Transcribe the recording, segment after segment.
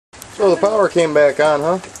So the power came back on,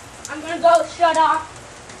 huh? I'm gonna go shut off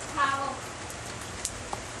power.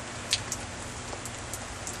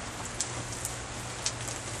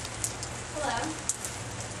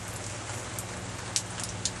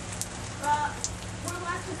 Hello. We're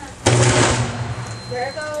watching this.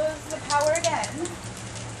 There goes the power again.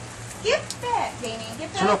 Get back, Jamie.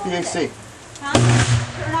 Get back. Turn off the AC. Huh?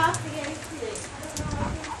 Turn off the AC.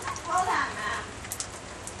 Hold on, Mom.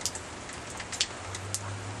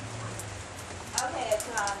 Okay, it's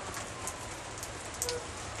on.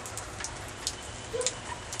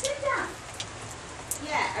 Sit down.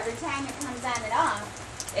 Yeah, every time it comes on and off,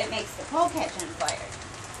 it makes the pole catch on fire.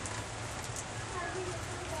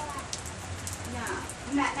 No.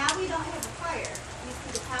 Now we don't have a fire. You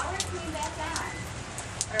see the power came back on.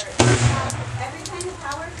 Every time the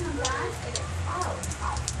power comes on, it explodes.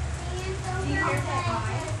 Do you hear that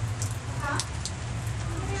noise? Huh?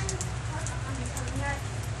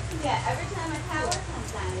 Yeah, every time a power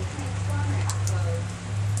comes on, the transformer explodes.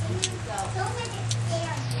 Don't make it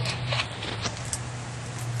scary.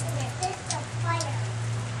 This is a fire.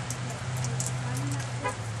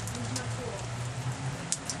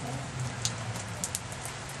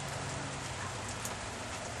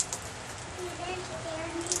 You didn't scare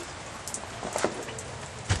me.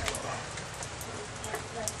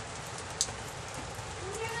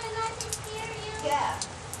 You're gonna let it scare you? Yeah.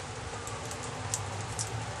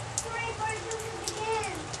 Sorry for doing it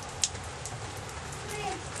again. Sorry,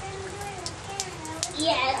 I'm doing it again.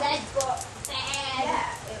 Yeah, that's bad.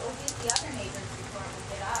 Yeah, it will get the other neighbors before it will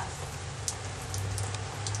get us.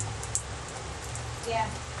 Yeah.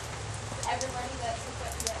 Everybody that took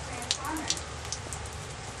up that transformer.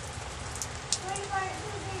 Sorry for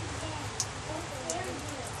doing it again. It scared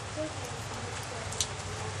you.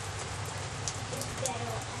 This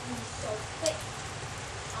battle ends so quick.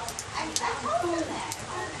 I told him that. I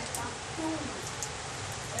told him stop doing it.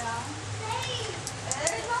 You know?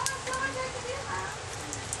 There's only so much I can do, Mom.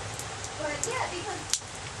 But yeah, because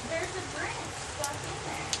there's a branch stuck in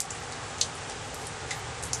there.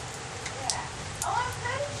 Yeah. Oh, I'm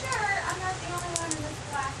pretty sure I'm not the only one in this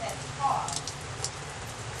class that's tall.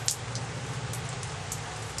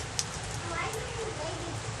 Why do you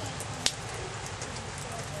ladies say?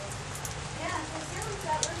 Yeah, so Jeremy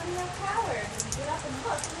thought we're going to have power. And we get up and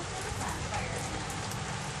look, and the city's on fire.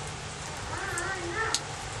 No.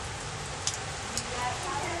 You got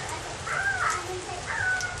power? I didn't say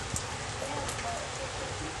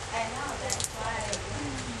I know, that's why.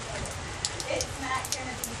 It's not going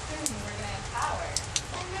to be soon we're going to have power.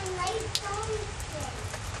 And then lights don't stay.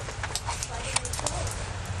 Like it was cold.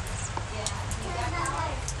 Yeah, you got Turns out power?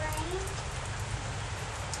 that it's raining.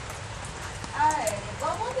 Alright,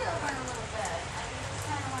 well, we'll do it for a little bit. I just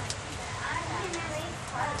kind of want to keep it on. And then lights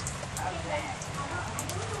start. Okay. I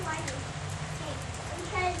don't know why they stay.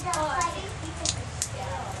 Because the Oh, I light. think because the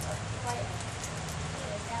scale of the fire.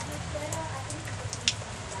 Is that what's good? I think it's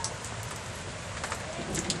something else.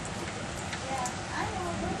 Yeah, I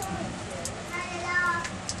know, we're going to. Turn it off.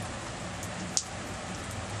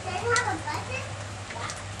 Does it have a button?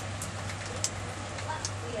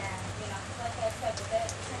 Yeah, you know, like I said, with that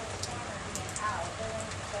transformer being out, they're going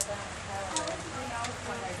to shut down the power. Who knows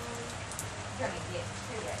when they're going to get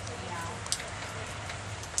to it, you know?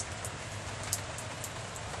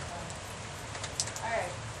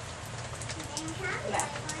 Alright. And have Yeah.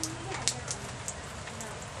 light on.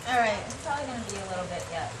 Yeah. Alright, it's probably going to be a little bit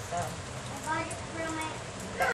yet, so.